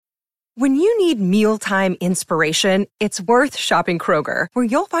When you need mealtime inspiration, it's worth shopping Kroger, where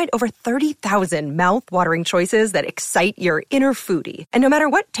you'll find over 30,000 mouth-watering choices that excite your inner foodie. And no matter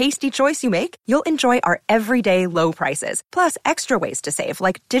what tasty choice you make, you'll enjoy our everyday low prices, plus extra ways to save,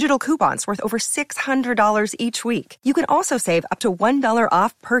 like digital coupons worth over $600 each week. You can also save up to $1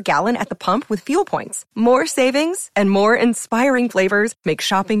 off per gallon at the pump with fuel points. More savings and more inspiring flavors make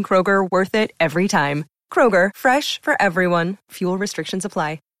shopping Kroger worth it every time. Kroger, fresh for everyone. Fuel restrictions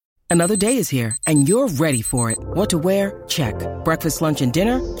apply. Another day is here, and you're ready for it. What to wear? Check. Breakfast, lunch, and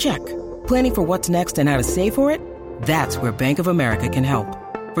dinner? Check. Planning for what's next and how to save for it? That's where Bank of America can help.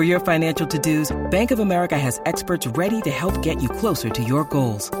 For your financial to-dos, Bank of America has experts ready to help get you closer to your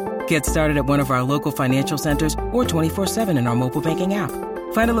goals. Get started at one of our local financial centers or 24/7 in our mobile banking app.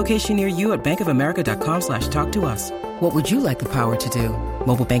 Find a location near you at bankofamerica.com/talktous. What would you like the power to do?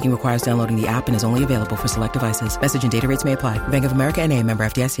 Mobile banking requires downloading the app and is only available for select devices. Message and data rates may apply. Bank of America N.A., member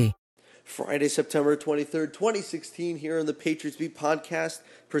FDIC. Friday, September 23rd, 2016, here on the Patriots Beat podcast,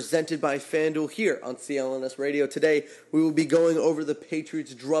 presented by FanDuel here on CLNS Radio. Today, we will be going over the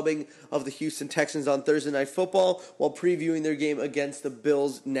Patriots' drubbing of the Houston Texans on Thursday Night Football while previewing their game against the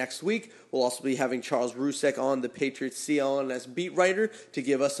Bills next week. We'll also be having Charles Russek on, the Patriots CLNS beat writer, to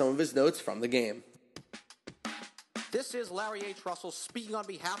give us some of his notes from the game. This is Larry H. Russell speaking on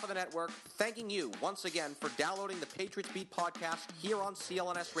behalf of the network, thanking you once again for downloading the Patriots Beat podcast here on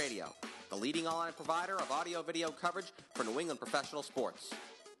CLNS Radio, the leading online provider of audio-video coverage for New England professional sports.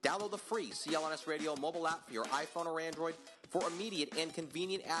 Download the free CLNS Radio mobile app for your iPhone or Android for immediate and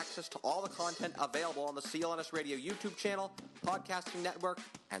convenient access to all the content available on the CLNS Radio YouTube channel, podcasting network,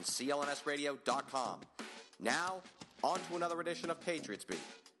 and clnsradio.com. Now, on to another edition of Patriots Beat.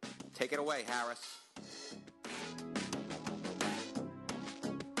 Take it away, Harris.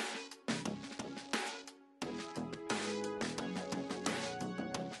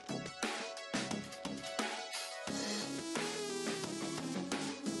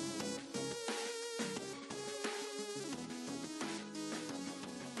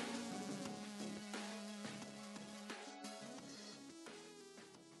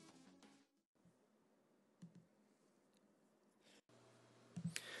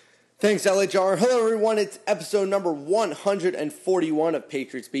 Thanks, LHR. Hello, everyone. It's episode number 141 of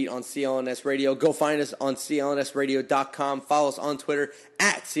Patriots Beat on CLNS Radio. Go find us on clnsradio.com. Follow us on Twitter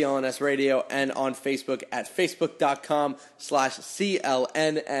at CLNS Radio and on Facebook at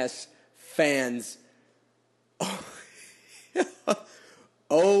facebook.com/CLNS fans.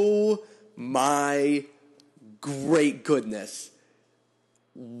 Oh my great goodness.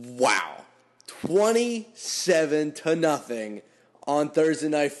 Wow. 27-0 on Thursday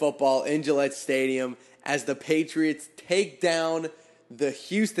Night Football in Gillette Stadium as the Patriots take down the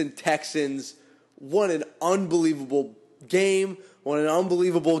Houston Texans. What an unbelievable game. What an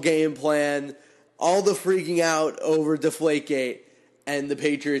unbelievable game plan. All the freaking out over Deflategate, and the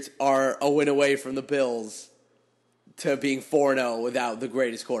Patriots are a win away from the Bills to being 4-0 without the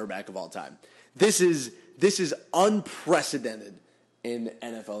greatest quarterback of all time. This is unprecedented in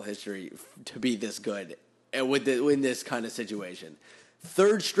NFL history to be this good. And in this kind of situation.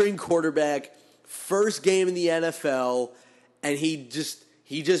 Third string quarterback, first game in the NFL, and he just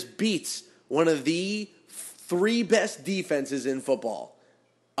beats one of the three best defenses in football.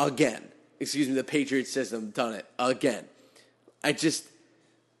 Again. Excuse me, the Patriots system done it again. I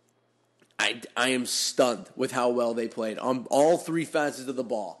am stunned with how well they played on all three facets of the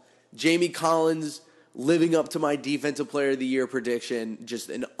ball. Jamie Collins living up to my Defensive Player of the Year prediction. Just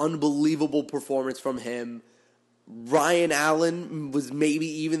an unbelievable performance from him. Ryan Allen was maybe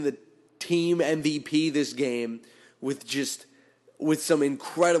even the team MVP this game with some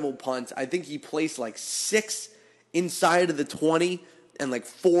incredible punts. I think he placed like 6 inside of the 20 and like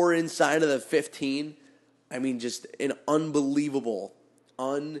 4 inside of the 15. I mean, just an unbelievable,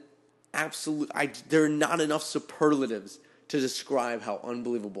 there are not enough superlatives to describe how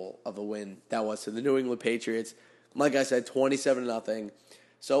unbelievable of a win that was to the New England Patriots. Like I said, 27-0.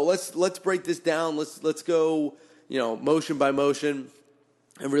 So let's break this down. Let's go, motion by motion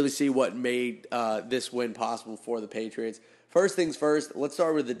and really see what made this win possible for the Patriots. First things first, let's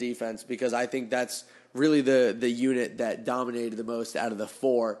start with the defense because I think that's really the unit that dominated the most out of the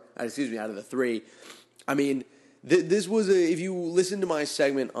three. I mean, this was if you listen to my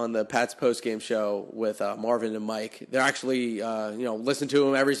segment on the Pats postgame show with Marvin and Mike, they're actually listen to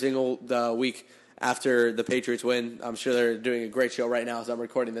them every single week after the Patriots win. I'm sure they're doing a great show right now as I'm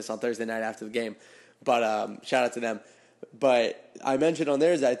recording this on Thursday night after the game. But shout out to them. But I mentioned on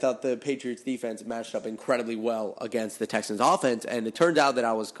theirs that I thought the Patriots defense matched up incredibly well against the Texans offense, and it turned out that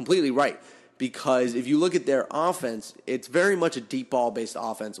I was completely right because if you look at their offense, it's very much a deep ball-based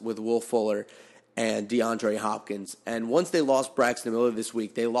offense with Will Fuller and DeAndre Hopkins. And once they lost Braxton Miller this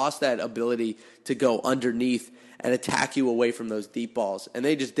week, they lost that ability to go underneath and attack you away from those deep balls. And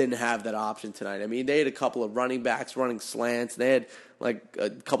they just didn't have that option tonight. I mean, they had a couple of running backs running slants. They had like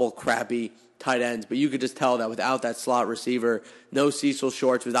a couple of crappy tight ends, but you could just tell that without that slot receiver, no Cecil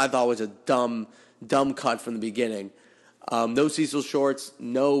Shorts, which I thought was a dumb cut from the beginning. No Cecil Shorts,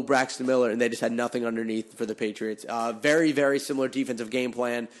 no Braxton Miller, and they just had nothing underneath for the Patriots. Very, very similar defensive game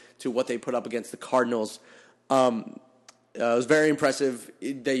plan to what they put up against the Cardinals. It was very impressive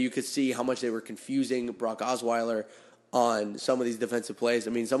that you could see how much they were confusing Brock Osweiler on some of these defensive plays.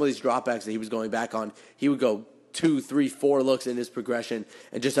 I mean, some of these dropbacks that he was going back on, he would go 2, 3, 4 looks in his progression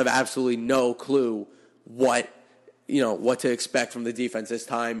and just have absolutely no clue what to expect from the defense this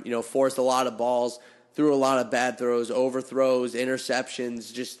time. Forced a lot of balls, threw a lot of bad throws, overthrows,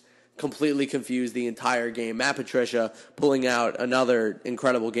 interceptions, just completely confused the entire game. Matt Patricia pulling out another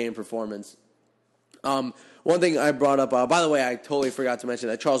incredible game performance. One thing I brought up, by the way, I totally forgot to mention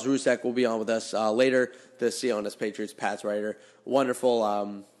that Charles Russek will be on with us later, the CLNS Patriots Pats writer. Wonderful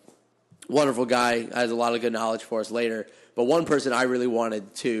guy, has a lot of good knowledge for us later. But one person I really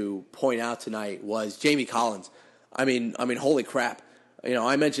wanted to point out tonight was Jamie Collins. I mean, holy crap.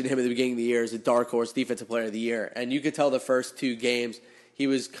 I mentioned him at the beginning of the year as a dark horse defensive player of the year. And you could tell the first 2 games he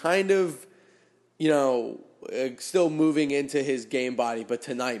was kind of, still moving into his game body. But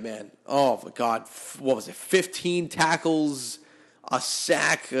tonight, man, oh, my God, what was it, 15 tackles, a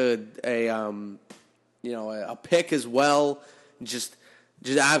sack, a pick as well. Just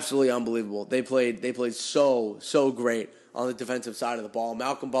absolutely unbelievable. They played so great on the defensive side of the ball.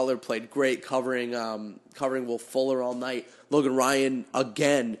 Malcolm Butler played great covering Will Fuller all night. Logan Ryan,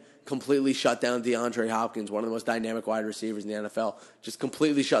 again, completely shut down DeAndre Hopkins, one of the most dynamic wide receivers in the NFL. Just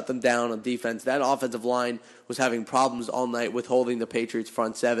completely shut them down on defense. That offensive line was having problems all night with holding the Patriots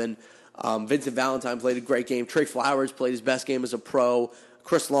front seven. Vincent Valentine played a great game. Trey Flowers played his best game as a pro.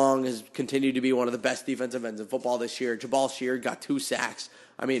 Chris Long has continued to be one of the best defensive ends in football this year. Jabal Sheard got 2 sacks.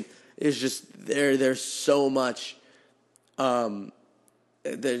 I mean, it's just there's so much.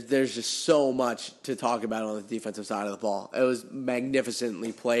 There's just so much to talk about on the defensive side of the ball. It was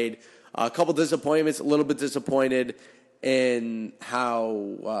magnificently played. A couple disappointments, a little bit disappointed in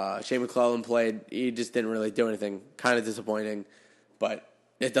how Shane McClellan played. He just didn't really do anything. Kind of disappointing, but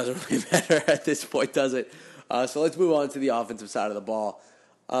it doesn't really matter at this point, does it? So let's move on to the offensive side of the ball.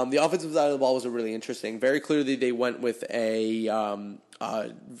 The offensive side of the ball was really interesting. Very clearly they went with a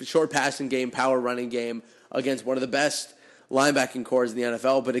short passing game, power running game against one of the best linebacking cores in the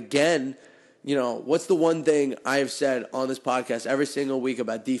NFL. But again, what's the one thing I have said on this podcast every single week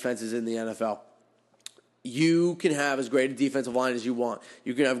about defenses in the NFL? You can have as great a defensive line as you want.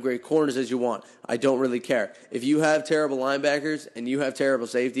 You can have great corners as you want. I don't really care. If you have terrible linebackers and you have terrible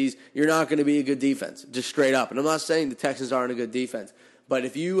safeties, you're not going to be a good defense, just straight up. And I'm not saying the Texans aren't a good defense. But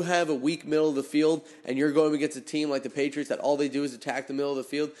if you have a weak middle of the field and you're going against a team like the Patriots that all they do is attack the middle of the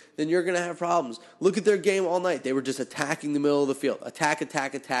field, then you're going to have problems. Look at their game all night. They were just attacking the middle of the field. Attack,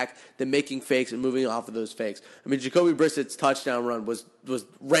 then making fakes and moving off of those fakes. I mean, Jacoby Brissett's touchdown run was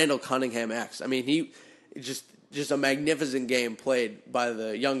Randall Cunningham-esque. I mean, he just a magnificent game played by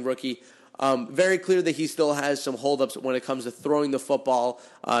the young rookie. Very clear that he still has some holdups when it comes to throwing the football.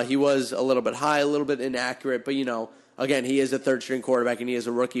 He was a little bit high, a little bit inaccurate, but, again, he is a third-string quarterback and he is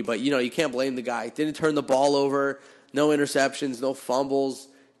a rookie, but, you can't blame the guy. Didn't turn the ball over, no interceptions, no fumbles.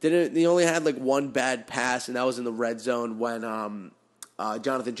 He only had, one bad pass, and that was in the red zone when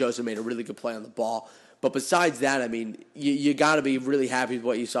Jonathan Joseph made a really good play on the ball. But besides that, I mean, you got to be really happy with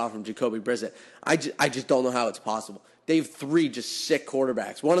what you saw from Jacoby Brissett. I just don't know how it's possible. They have 3 just sick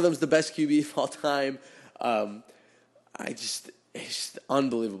quarterbacks. One of them is the best QB of all time. It's just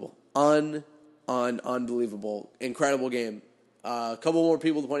unbelievable. Unbelievable. Incredible game. A couple more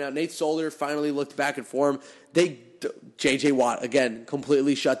people to point out. Nate Solder finally looked back in form. J.J. Watt, again,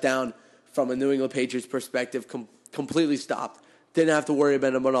 completely shut down from a New England Patriots perspective. Completely stopped. Didn't have to worry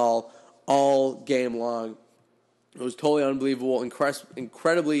about him at all game long. It was totally unbelievable.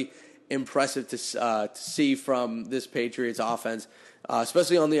 Incredibly impressive to see from this Patriots offense,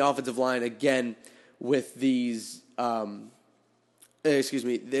 especially on the offensive line, again, with these...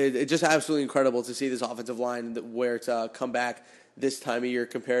 It's just absolutely incredible to see this offensive line where it's come back this time of year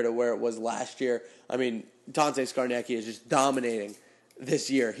compared to where it was last year. I mean, Dante Scarnecchia is just dominating this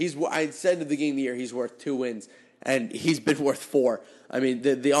year. I said at the beginning of the year he's worth 2 wins, and he's been worth 4. I mean,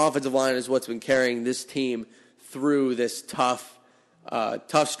 the offensive line is what's been carrying this team through this tough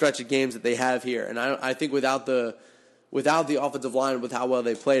stretch of games that they have here. And I think without the without the offensive line, with how well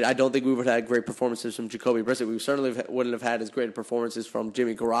they played, I don't think we would have had great performances from Jacoby Brissett. We certainly wouldn't have had as great performances from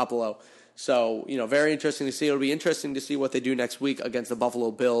Jimmy Garoppolo. So, very interesting to see. It'll be interesting to see what they do next week against the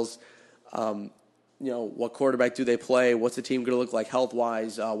Buffalo Bills. What quarterback do they play? What's the team going to look like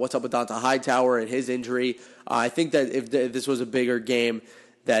health-wise? What's up with Donta Hightower and his injury? I think that if this was a bigger game,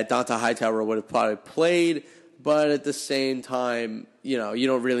 that Donta Hightower would have probably played. But at the same time, you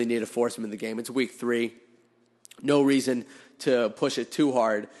don't really need to force him in the game. It's week 3. No reason to push it too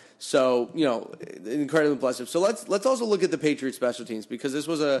hard. So, incredibly impressive. So let's also look at the Patriots special teams, because this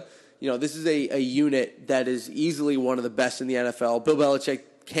was this is a unit that is easily one of the best in the NFL. Bill Belichick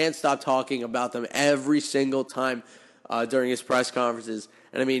can't stop talking about them every single time during his press conferences.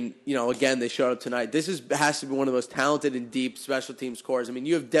 And again, they showed up tonight. This has to be one of the most talented and deep special teams cores.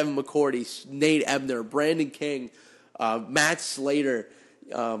 You have Devin McCourty, Nate Ebner, Brandon King, Matt Slater,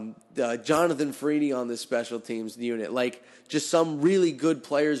 Jonathan Freeney on this special teams unit. Just some really good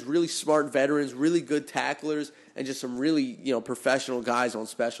players, really smart veterans, really good tacklers, and just some really, professional guys on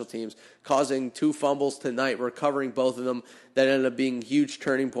special teams, causing 2 fumbles tonight, recovering both of them, that ended up being huge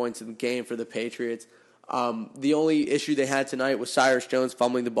turning points in the game for the Patriots. The only issue they had tonight was Cyrus Jones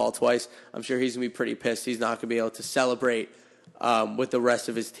fumbling the ball twice. I'm sure he's going to be pretty pissed. He's not going to be able to celebrate with the rest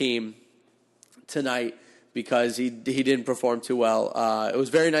of his team tonight, because he didn't perform too well. It was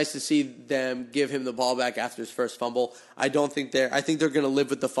very nice to see them give him the ball back after his first fumble. I think they're going to live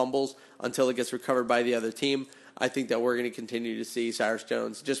with the fumbles until it gets recovered by the other team. I think that we're going to continue to see Cyrus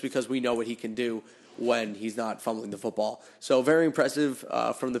Jones, just because we know what he can do when he's not fumbling the football. So very impressive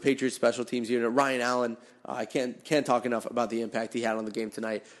from the Patriots special teams unit. Ryan Allen, I can't talk enough about the impact he had on the game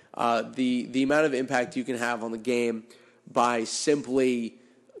tonight. The amount of impact you can have on the game by simply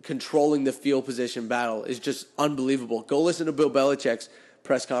controlling the field position battle is just unbelievable. Go listen to Bill Belichick's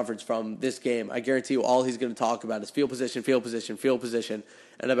press conference from this game. I guarantee you all he's going to talk about is field position,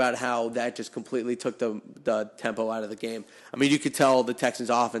 and about how that just completely took the tempo out of the game. You could tell the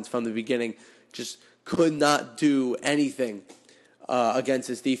Texans offense from the beginning just could not do anything against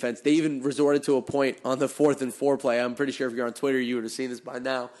this defense. They even resorted to a point on the 4th and 4 play. I'm pretty sure if you're on Twitter, you would have seen this by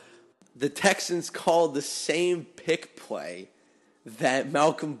now. The Texans called the same pick play that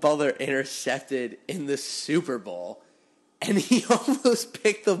Malcolm Butler intercepted in the Super Bowl, and he almost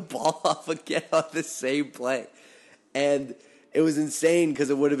picked the ball off again on the same play. And it was insane,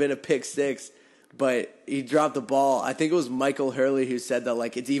 because it would have been a pick 6, but he dropped the ball. I think it was Michael Hurley who said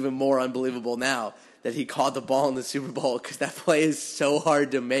that, it's even more unbelievable now that he caught the ball in the Super Bowl, because that play is so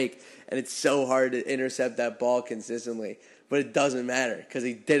hard to make, and it's so hard to intercept that ball consistently. But it doesn't matter, because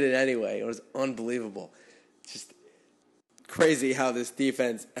he did it anyway. It was unbelievable. Just crazy how this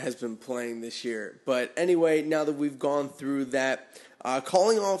defense has been playing this year. But anyway, now that we've gone through that,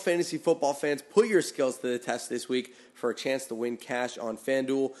 calling all fantasy football fans, put your skills to the test this week for a chance to win cash on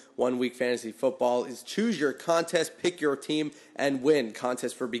FanDuel. 1 week fantasy football is choose your contest, pick your team, and win.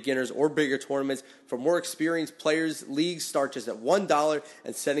 Contests for beginners or bigger tournaments. For more experienced players, leagues start just at $1,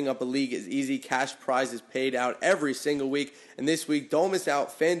 and setting up a league is easy. Cash prizes paid out every single week. And this week, don't miss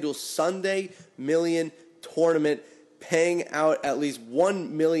out. FanDuel's Sunday Million Tournament, paying out at least $1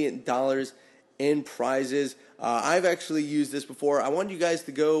 million in prizes. I've actually used this before. I want you guys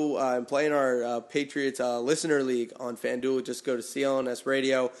to go and play in our Patriots Listener League on FanDuel. Just go to CLNS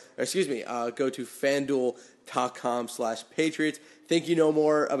Radio. Go to FanDuel.com/Patriots. Think you know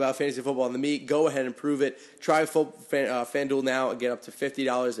more about fantasy football than me? Go ahead and prove it. Try FanDuel now and get up to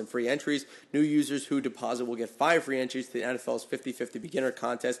 $50 in free entries. New users who deposit will get 5 free entries to the NFL's 50-50 beginner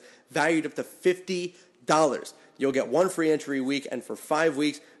contest, valued up to $50. You'll get 1 free entry a week, and for 5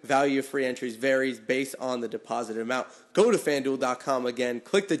 weeks, value of free entries varies based on the deposited amount. Go to FanDuel.com again,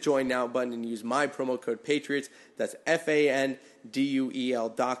 click the Join Now button, and use my promo code Patriots. That's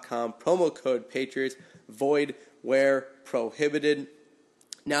FANDUEL.com, promo code Patriots, void where prohibited.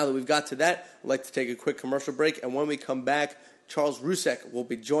 Now that we've got to that, I'd like to take a quick commercial break, and when we come back, Charles Russek will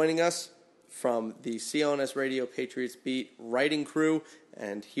be joining us from the CLNS Radio Patriots Beat writing crew,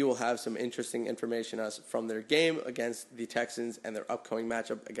 and he will have some interesting information us from their game against the Texans and their upcoming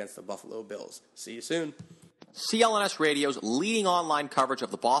matchup against the Buffalo Bills. See you soon. CLNS Radio's leading online coverage of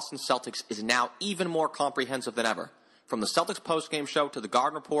the Boston Celtics is now even more comprehensive than ever. From the Celtics postgame show to the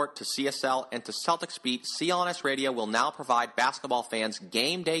Garden Report to CSL and to Celtics Beat, CLNS Radio will now provide basketball fans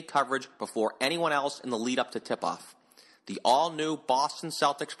game day coverage before anyone else in the lead up to tip-off. The all-new Boston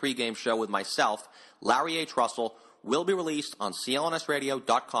Celtics pregame show with myself, Larry H. Russell, will be released on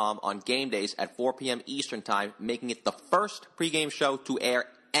CLNSradio.com on game days at 4 p.m. Eastern Time, making it the first pregame show to air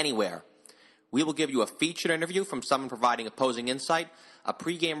anywhere. We will give you a featured interview from someone providing opposing insight, a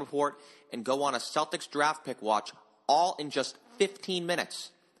pregame report, and go on a Celtics draft pick watch, all in just 15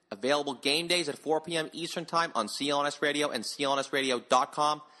 minutes. Available game days at 4 p.m. Eastern Time on CLNS Radio and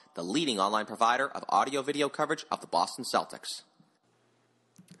CLNSradio.com, the leading online provider of audio-video coverage of the Boston Celtics.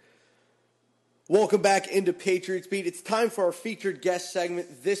 Welcome back into Patriots Beat. It's time for our featured guest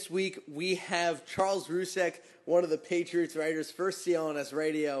segment. This week we have Charles Russek, one of the Patriots writers for CLNS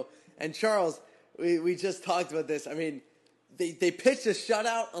Radio. And Charles, we just talked about this. I mean, they pitched a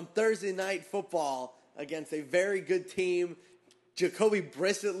shutout on Thursday Night Football against a very good team. Jacoby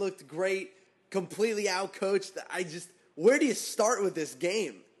Brissett looked great, completely outcoached. Where do you start with this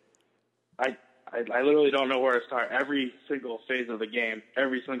game? I literally don't know where to start. Every single phase of the game,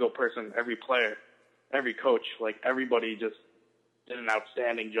 every single person, every player, every coach, like everybody just did an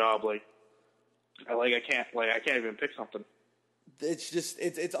outstanding job. I can't even pick something.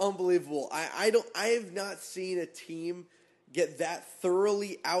 It's unbelievable. I have not seen a team get that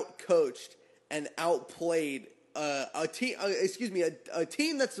thoroughly outcoached and outplayed. A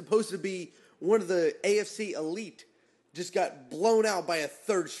team that's supposed to be one of the AFC elite just got blown out by a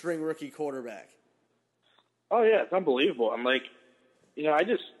third-string rookie quarterback. Oh yeah, it's unbelievable. I'm like,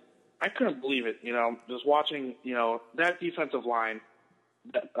 I couldn't believe it. Just watching, that defensive line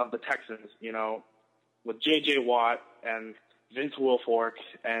of the Texans, with J.J. Watt and Vince Wilfork,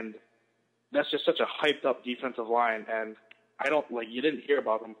 and that's just such a hyped-up defensive line. And you didn't hear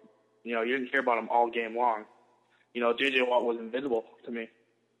about them. You didn't hear about them all game long. J.J. Watt was invisible to me.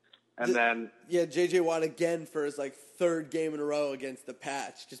 And J.J. Watt again for his third game in a row against the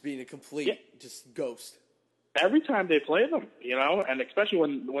Pats, just being a complete just ghost. Every time they play them, and especially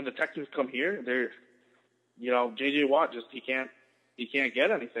when the Texans come here, they're, J.J. Watt he can't get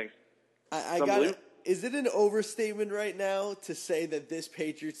anything. Is it an overstatement right now to say that this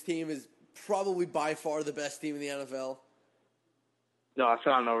Patriots team is probably by far the best team in the NFL? No, it's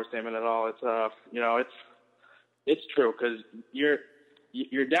not an overstatement at all. It's it's true because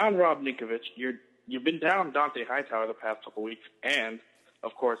you're down Rob Ninkovich. You've been down Dante Hightower the past couple weeks, and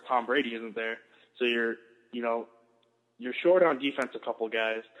of course Tom Brady isn't there. So you're short on defense a couple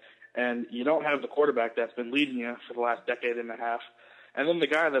guys, and you don't have the quarterback that's been leading you for the last decade and a half. And then the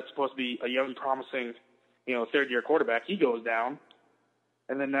guy that's supposed to be a young, promising, third-year quarterback, he goes down,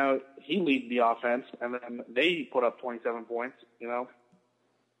 and then now he leads the offense, and then they put up 27 points.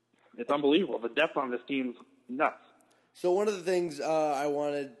 It's unbelievable. The depth on this team's nuts. So one of the things I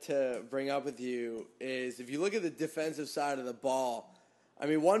wanted to bring up with you is if you look at the defensive side of the ball, I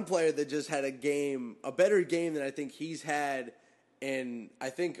mean, one player that just had a better game than I think he's had in,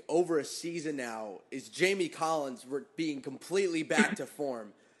 I think, over a season now is Jamie Collins being completely back to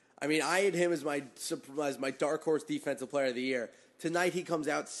form. I mean, I had him as my dark horse defensive player of the year. Tonight he comes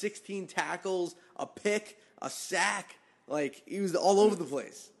out 16 tackles, a pick, a sack. He was all over the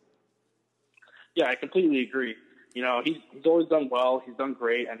place. Yeah, I completely agree. He's always done well. He's done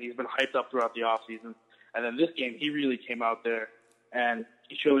great, and he's been hyped up throughout the offseason. And then this game, he really came out there, and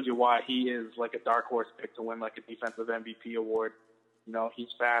he showed you why he is like a dark horse pick to win a defensive MVP award. He's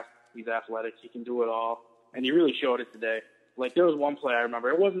fast, he's athletic, he can do it all, and he really showed it today. There was one play I remember.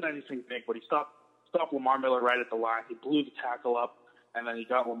 It wasn't anything big, but he stopped Lamar Miller right at the line. He blew the tackle up, and then he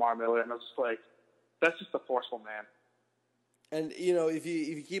got Lamar Miller, and I was just that's just a forceful man. And, if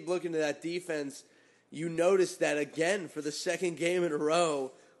you keep looking at that defense, you notice that, again, for the second game in a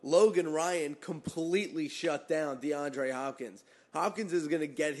row, Logan Ryan completely shut down DeAndre Hopkins. Hopkins is going to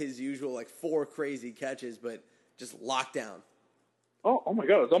get his usual, 4 crazy catches, but just lockdown. Oh my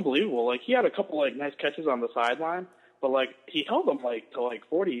God, it's unbelievable. He had a couple, nice catches on the sideline, but, he held them, to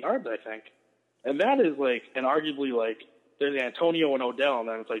 40 yards, I think. And that is, and arguably, there's Antonio and Odell, and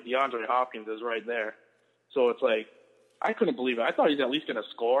then it's DeAndre Hopkins is right there. So it's I couldn't believe it. I thought he's at least going to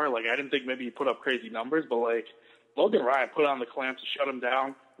score. I didn't think maybe he'd put up crazy numbers, but, Logan Ryan put on the clamps to shut him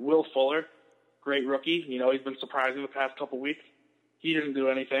down. Will Fuller, great rookie. He's been surprising the past couple weeks. He didn't do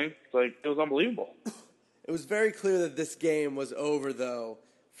anything. It was unbelievable. It was very clear that this game was over, though,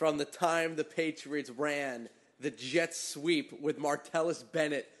 from the time the Patriots ran the jet sweep with Martellus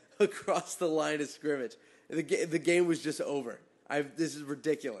Bennett across the line of scrimmage. The game was just over. This is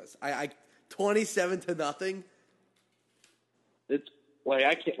ridiculous. 27-0. It's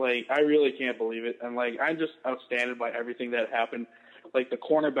I really can't believe it, and I'm just outstanded by everything that happened. The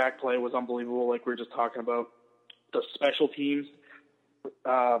cornerback play was unbelievable. We were just talking about the special teams.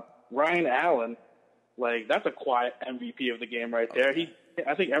 Ryan Allen, that's a quiet MVP of the game right there.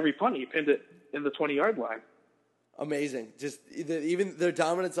 I think every punt he pinned it in the 20-yard line. Amazing. Just even their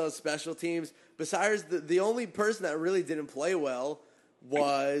dominance on special teams. Besides, the only person that really didn't play well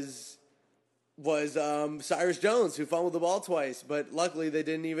was Cyrus Jones, who fumbled the ball twice. But luckily, it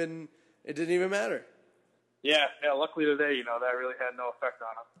didn't even matter. Yeah. Luckily today, that really had no effect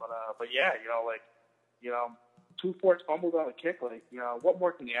on us. But yeah, 2 forced fumbles on the kick. What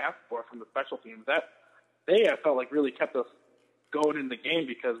more can you ask for from the special teams? That they felt like really kept us going in the game,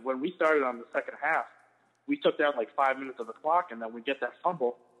 because when we started on the second half, we took down 5 minutes of the clock, and then we get that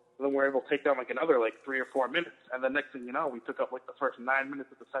fumble, and then we're able to take down another 3 or 4 minutes, and the next thing you know, we took up the first 9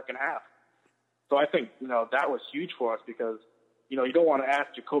 minutes of the second half. So I think that was huge for us, because you don't want to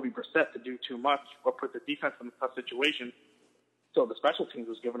ask Jacoby Brissett to do too much or put the defense in a tough situation. So the special teams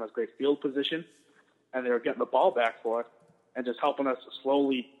was giving us great field position, and they were getting the ball back for us and just helping us to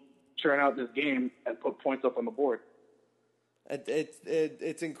slowly churn out this game and put points up on the board.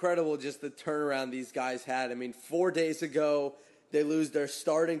 It's incredible just the turnaround these guys had. I mean, 4 days ago, they lose their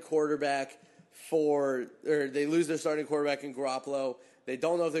starting quarterback in Garoppolo. They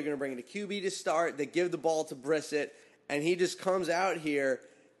don't know if they're going to bring in a QB to start. They give the ball to Brissett, and he just comes out here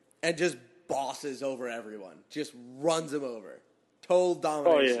and just bosses over everyone, just runs them over. Total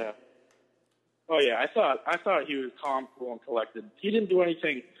domination. Oh yeah. I thought he was calm, cool, and collected. He didn't do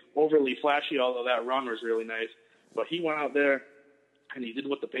anything overly flashy, although that run was really nice. But he went out there and he did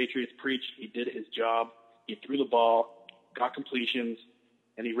what the Patriots preached. He did his job. He threw the ball, got completions,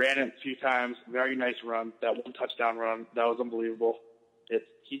 and he ran it a few times. Very nice run. That 1 touchdown run, that was unbelievable.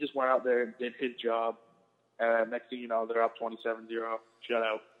 He just went out there and did his job. And next thing you know, they're up 27-0,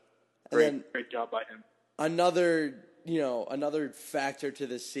 shutout. Great job by him. Another factor to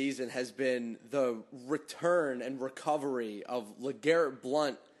this season has been the return and recovery of LeGarrette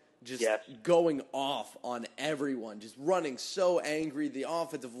Blount just going off on everyone, just running so angry, the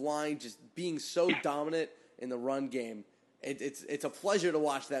offensive line just being so dominant in the run game. It's a pleasure to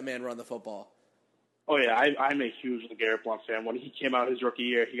watch that man run the football. Oh, yeah, I'm a huge LeGarrette Blount fan. When he came out his rookie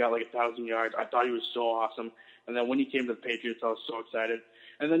year, he got 1,000 yards. I thought he was so awesome. And then when he came to the Patriots, I was so excited.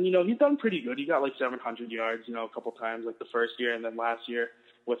 And then, he's done pretty good. He got 700 yards, a couple times, the first year and then last year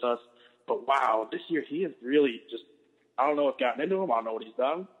with us. But, wow, this year he has really just, I don't know what's gotten into him. I don't know what he's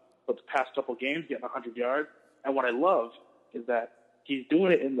done. But the past couple games, getting 100 yards. And what I love is that he's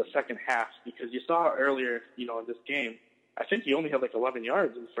doing it in the second half, because you saw earlier, in this game, I think he only had 11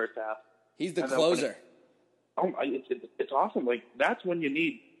 yards in the first half. He's the closer. It's awesome. That's when you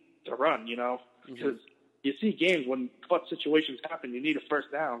need to run, because you see games when clutch situations happen, you need a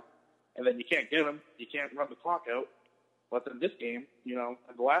first down, and then you can't get them. You can't run the clock out. But in this game, in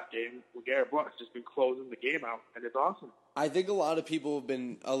the last game, LeGarrette Blount has just been closing the game out, and it's awesome. I think a lot of people have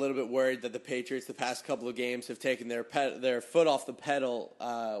been a little bit worried that the Patriots the past couple of games have taken their foot off the pedal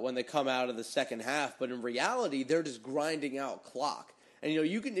when they come out of the second half. But in reality, they're just grinding out clock. And if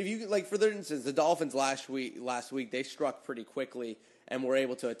you can, for instance, the Dolphins last week they struck pretty quickly and were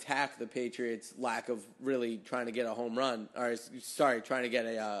able to attack the Patriots' lack of really trying to get a home run, trying to get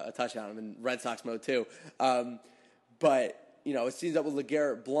a touchdown. I'm in Red Sox mode too. But it seems that with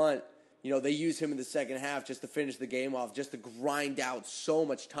LeGarrette Blount, they use him in the second half just to finish the game off, just to grind out so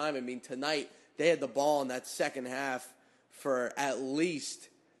much time. I mean, tonight they had the ball in that second half for at least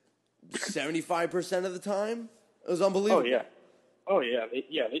 75% of the time. It was unbelievable. Oh yeah.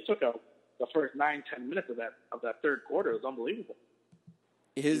 They took out the first 9-10 minutes of that third quarter. It was unbelievable.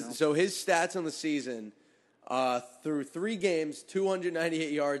 So his stats on the season, through 3 games,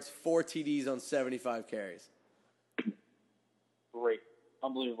 298 yards, 4 TDs on 75 carries. Great.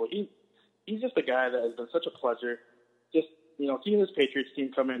 Unbelievable. He's just a guy that has been such a pleasure. Just, seeing this Patriots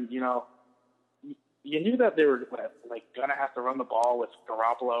team come in, you knew that they were going to have to run the ball with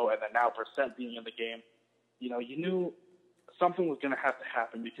Garoppolo and then now Brissett being in the game. You knew something was going to have to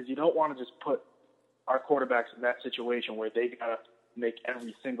happen, because you don't want to just put our quarterbacks in that situation where they got to make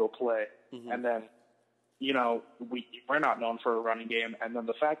every single play. Mm-hmm. And then, we're not known for a running game. And then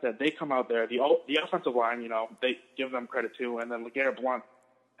the fact that they come out there, the offensive line, they give them credit too. And then LeGarrette Blount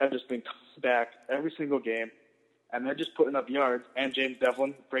has just been back every single game, and they're just putting up yards. And James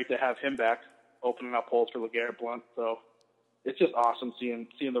Devlin, great to have him back, opening up holes for LeGarrette Blount. So it's just awesome seeing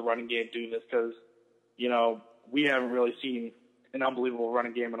the running game do this, because, we haven't really seen an unbelievable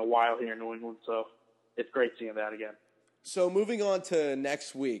running game in a while here in New England. So it's great seeing that again. So moving on to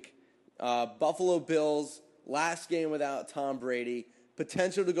next week, Buffalo Bills, last game without Tom Brady,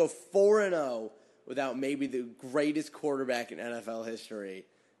 potential to go 4-0 without maybe the greatest quarterback in NFL history,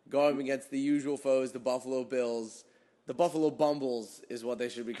 going against the usual foes, the Buffalo Bills. The Buffalo Bumbles is what they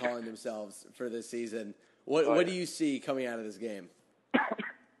should be calling themselves for this season. What do you see coming out of this game?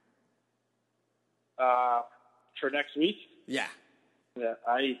 For next week? Yeah. Yeah,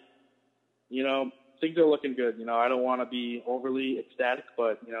 things are looking good. I don't want to be overly ecstatic,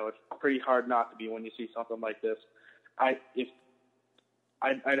 but, it's pretty hard not to be when you see something like this. I'd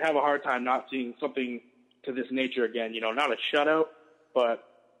have a hard time not seeing something to this nature again. Not a shutout, but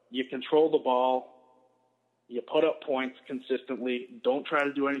you control the ball, you put up points consistently, don't try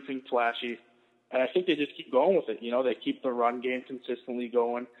to do anything flashy, and I think they just keep going with it. They keep the run game consistently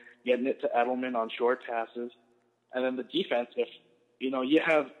going, getting it to Edelman on short passes, and then the defense, if, you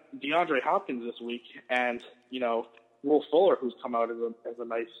have DeAndre Hopkins this week and, Will Fuller, who's come out as a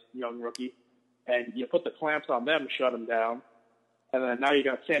nice young rookie, and you put the clamps on them, shut them down. And then now you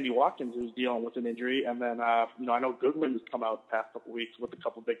got Sammy Watkins, who's dealing with an injury. And then, I know Goodwin has come out the past couple weeks with a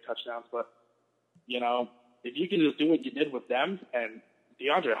couple big touchdowns. But, if you can just do what you did with them, and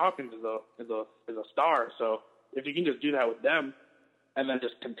DeAndre Hopkins is a star. So if you can just do that with them and then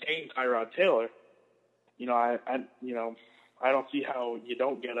just contain Tyrod Taylor, I don't see how you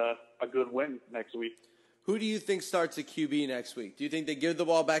don't get a good win next week. Who do you think starts at QB next week? Do you think they give the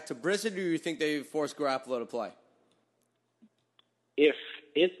ball back to Brissett, or do you think they force Garoppolo to play? If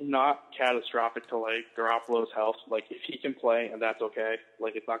it's not catastrophic to, Garoppolo's health, if he can play and that's okay,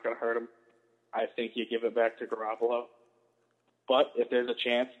 it's not going to hurt him, I think you give it back to Garoppolo. But if there's a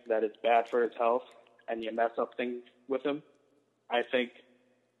chance that it's bad for his health and you mess up things with him, I think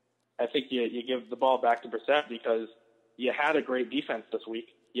you give the ball back to Brissett, because you had a great defense this week.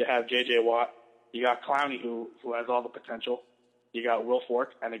 You have J.J. Watt. You got Clowney, who has all the potential. You got Will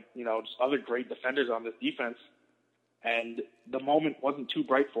Fork and, just other great defenders on this defense. And the moment wasn't too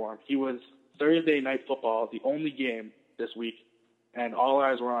bright for him. He was Thursday Night Football, the only game this week, and all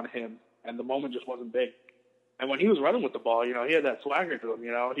eyes were on him, and the moment just wasn't big. And when he was running with the ball, he had that swagger to him,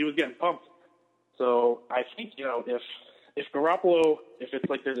 he was getting pumped. So I think, if Garoppolo, if it's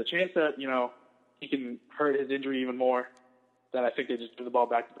there's a chance that, he can hurt his injury even more, then I think they just give the ball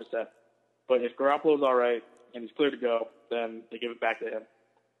back to Brissett. But if Garoppolo's all right and he's clear to go, then they give it back to him.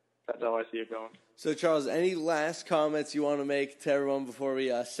 That's how I see it going. So, Charles, any last comments you want to make to everyone before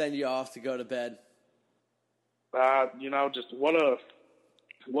we send you off to go to bed? Just what a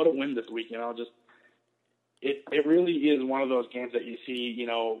win this week. It really is one of those games that you see,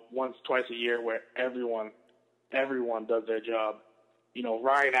 once, twice a year, where everyone does their job.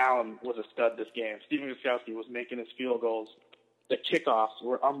 Ryan Allen was a stud this game. Stephen Gostkowski was making his field goals. The kickoffs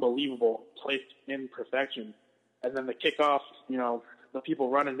were unbelievable, placed in perfection. And then the kickoffs, the people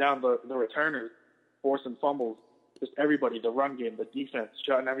running down the returners, forcing fumbles, just everybody, the run game, the defense,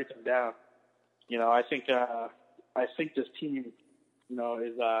 shutting everything down. I think this team, is,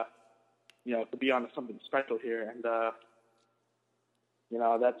 to be on something special here. And,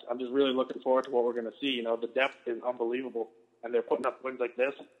 I'm just really looking forward to what we're going to see. The depth is unbelievable. And they're putting up wins like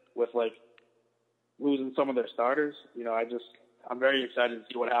this with, losing some of their starters. I'm very excited to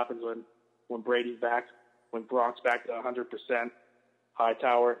see what happens when Brady's back, when Gronk's back to 100%,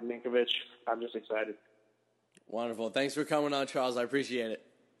 Hightower, Ninkovich. I'm just excited. Wonderful. Thanks for coming on, Charles. I appreciate it.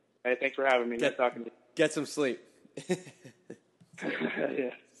 Hey, thanks for having me. Nice talking to you. Get some sleep. Yeah.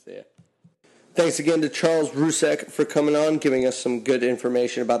 See ya. Thanks again to Charles Russek for coming on, giving us some good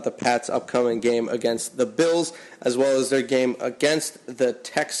information about the Pats' upcoming game against the Bills, as well as their game against the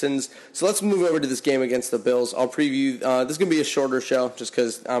Texans. So let's move over to this game against the Bills. I'll preview. This is going to be a shorter show just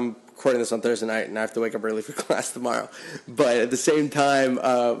because I'm recording this on Thursday night and I have to wake up early for class tomorrow. But at the same time,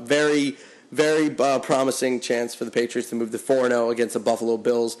 very, very promising chance for the Patriots to move to 4-0 against the Buffalo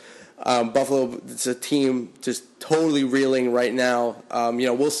Bills. Buffalo, it's a team just totally reeling right now.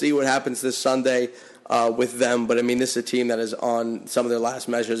 We'll see what happens this Sunday with them, but this is a team that is on some of their last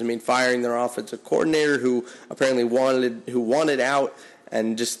measures. Firing their offensive coordinator, who apparently wanted out,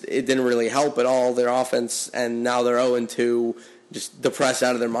 and just it didn't really help at all their offense. And now they're 0-2, just depressed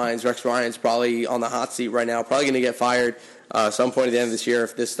out of their minds. Rex Ryan's probably on the hot seat right now, probably going to get fired some point at the end of this year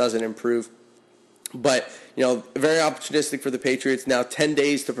if this doesn't improve. But, very opportunistic for the Patriots. Now 10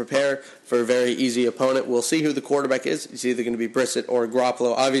 days to prepare for a very easy opponent. We'll see who the quarterback is. It's either going to be Brissett or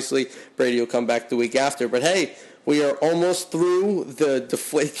Garoppolo. Obviously, Brady will come back the week after. But, hey, we are almost through the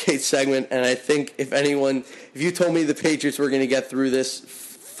Deflategate segment. And I think if you told me the Patriots were going to get through this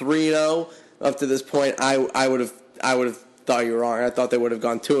 3-0 up to this point, I would have thought you were wrong. I thought they would have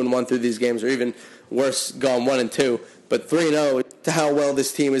gone 2-1 through these games, or even worse, gone 1-2. But 3-0, to how well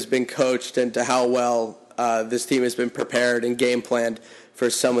this team has been coached and to how well this team has been prepared and game planned for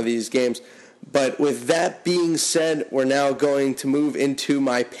some of these games. But with that being said, we're now going to move into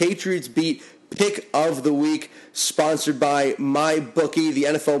my Patriots Beat pick of the week, sponsored by MyBookie. The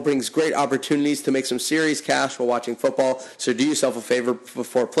NFL brings great opportunities to make some serious cash while watching football, so do yourself a favor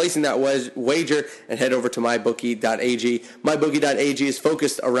before placing that wager and head over to mybookie.ag. MyBookie.ag is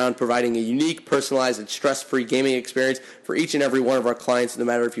focused around providing a unique, personalized, and stress-free gaming experience for each and every one of our clients, no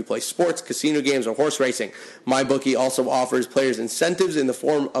matter if you play sports, casino games, or horse racing. MyBookie also offers players incentives in the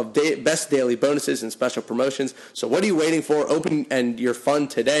form of best daily bonuses and special promotions. So what are you waiting for? Open and your fun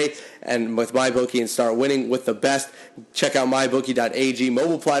today and with MyBookie and start winning with the best. Check out mybookie.ag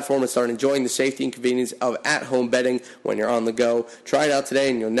mobile platform and start enjoying the safety and convenience of at-home betting when you're on the go. Try it out today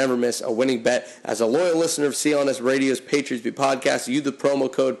and you'll never miss a winning bet. As a loyal listener of CLNS Radio's Patriots Beat podcast, use the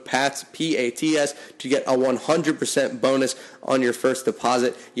promo code PATS, P-A-T-S, to get a 100% bonus on your first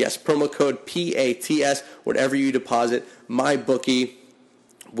deposit. Yes, promo code PATS. Whatever you deposit, MyBookie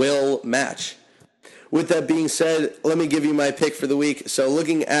will match. With that being said, let me give you my pick for the week. So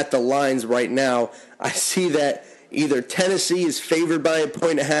looking at the lines right now, I see that either Tennessee is favored by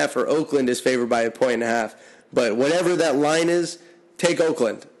 1.5 or Oakland is favored by 1.5. But whatever that line is, take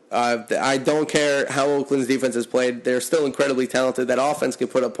Oakland. I don't care how Oakland's defense has played. They're still incredibly talented. That offense can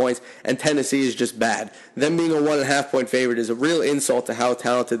put up points, and Tennessee is just bad. Them being a 1.5-point favorite is a real insult to how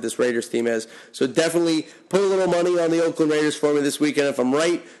talented this Raiders team is. So definitely put a little money on the Oakland Raiders for me this weekend. If I'm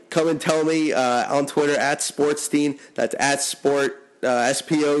right, come and tell me on Twitter at Sportstein. That's at Sport,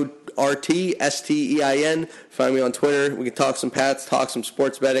 SPORTSTEIN. Find me on Twitter. We can talk some Pats, talk some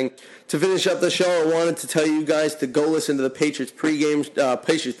sports betting. To finish up the show, I wanted to tell you guys to go listen to the Patriots Patriots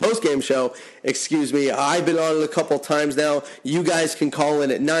postgame show. I've been on it a couple times now. You guys can call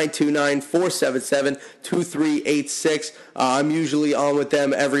in at 929-477-2386. I'm usually on with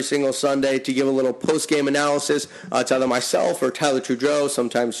them every single Sunday to give a little postgame analysis to either myself or Tyler Trudeau.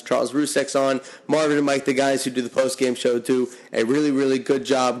 Sometimes Charles Russek's on. Marvin and Mike, the guys who do the postgame show, do a really, really good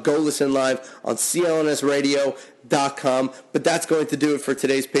job. Go listen live on CLNSradio.com. But that's going to do it for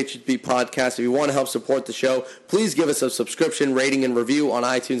today's Patriots Beat podcast. If you want to help support the show, please give us a subscription, rating, and review on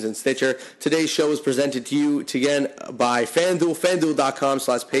iTunes and Stitcher. Today's show is presented to you again by FanDuel,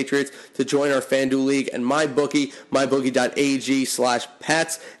 FanDuel.com/Patriots to join our FanDuel League, and MyBookie,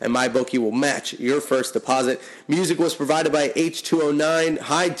 MyBookie.ag/Pats, and MyBookie will match your first deposit. Music was provided by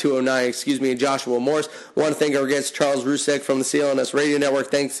Hyde209, and Joshua Morse. I want to thank our guest, Charles Russek from the CLNS Radio Network.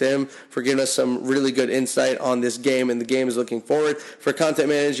 Thanks to him for giving us some really good insight on this game, and the game is looking forward. For content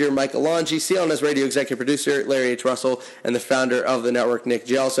manager Mike Alonji, CLNS Radio executive producer Larry H. Russell, and the founder of the network, Nick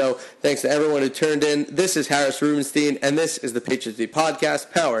Gelso. Thanks to everyone who turned in. This is Harris Rubenstein, and this is the Patriots Beat podcast,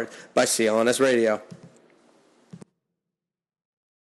 powered by CLNS Radio.